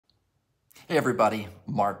Hey everybody,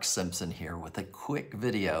 Mark Simpson here with a quick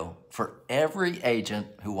video for every agent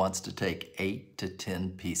who wants to take 8 to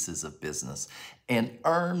 10 pieces of business and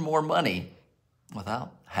earn more money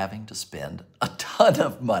without having to spend a ton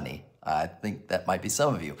of money. I think that might be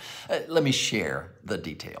some of you. Let me share the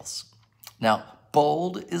details. Now,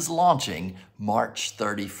 Bold is launching March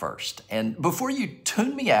 31st. And before you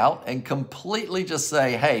tune me out and completely just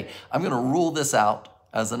say, hey, I'm going to rule this out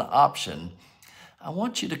as an option, I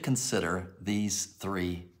want you to consider these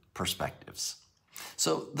three perspectives.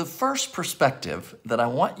 So the first perspective that I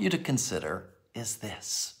want you to consider is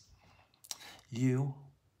this. You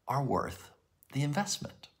are worth the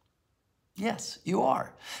investment. Yes, you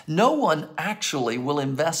are. No one actually will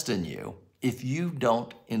invest in you if you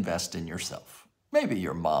don't invest in yourself. Maybe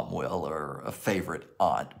your mom will or a favorite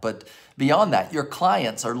aunt, but beyond that, your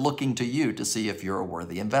clients are looking to you to see if you're a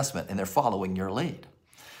worthy investment and they're following your lead.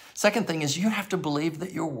 Second thing is you have to believe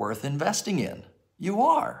that you're worth investing in. You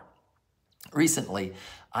are. Recently,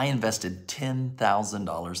 I invested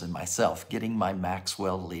 $10,000 in myself getting my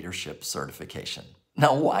Maxwell Leadership Certification.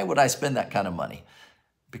 Now, why would I spend that kind of money?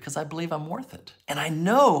 Because I believe I'm worth it. And I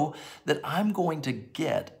know that I'm going to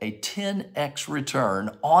get a 10x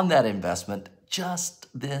return on that investment just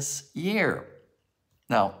this year.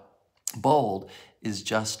 Now, Bold is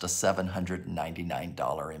just a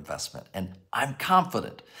 $799 investment. And I'm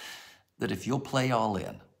confident that if you'll play all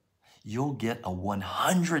in, you'll get a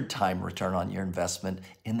 100-time return on your investment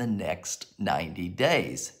in the next 90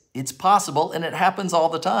 days. It's possible and it happens all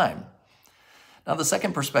the time. Now, the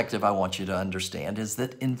second perspective I want you to understand is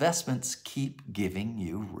that investments keep giving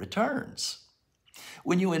you returns.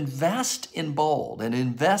 When you invest in Bold and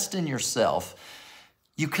invest in yourself,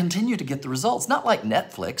 you continue to get the results. Not like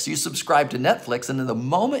Netflix. You subscribe to Netflix and the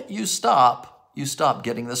moment you stop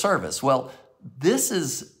getting the service. Well, this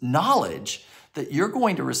is knowledge that you're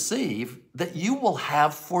going to receive that you will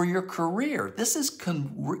have for your career. This is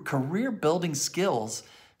career building skills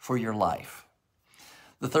for your life.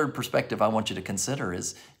 The third perspective I want you to consider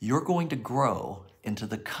is you're going to grow into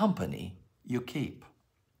the company you keep.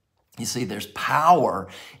 You see, there's power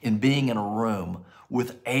in being in a room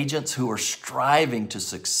with agents who are striving to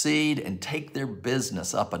succeed and take their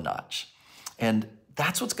business up a notch. And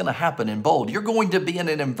that's what's going to happen in Bold. You're going to be in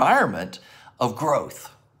an environment of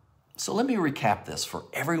growth. So let me recap this for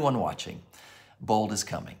everyone watching. Bold is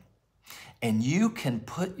coming. And you can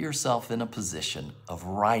put yourself in a position of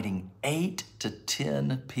writing 8 to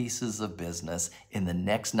 10 pieces of business in the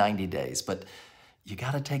next 90 days. But you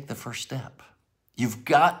got to take the first step. You've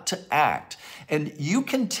got to act. And you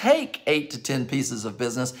can take 8 to 10 pieces of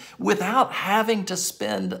business without having to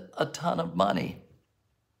spend a ton of money.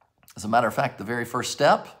 As a matter of fact, the very first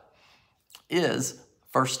step is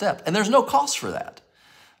first step. And there's no cost for that.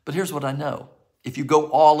 But here's what I know. If you go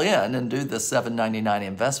all in and do the $799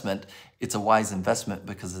 investment, it's a wise investment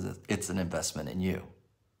because it's an investment in you.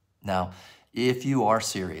 Now, if you are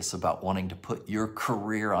serious about wanting to put your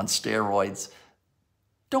career on steroids,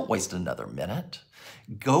 don't waste another minute.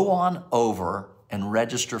 Go on over and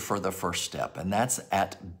register for the first step. And that's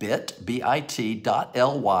at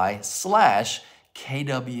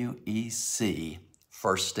bit.ly/KWEC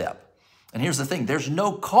first step. And here's the thing, there's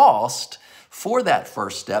no cost for that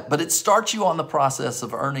first step, but it starts you on the process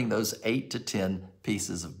of earning those 8 to 10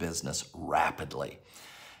 pieces of business rapidly.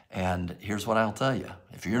 And here's what I'll tell you.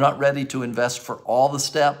 If you're not ready to invest for all the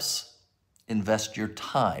steps, invest your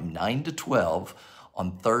time, 9 to 12,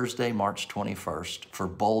 on Thursday, March 21st for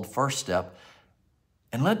Bold First Step,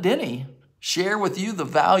 and let Denny share with you the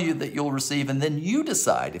value that you'll receive, and then you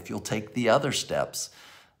decide if you'll take the other steps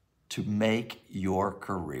to make your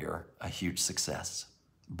career a huge success.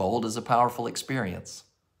 Bold is a powerful experience.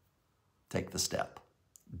 Take the step.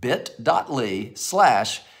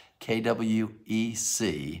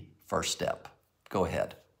 bit.ly/KWEC first step. Go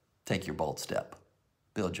ahead. Take your bold step.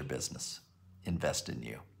 Build your business. Invest in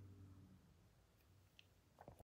you.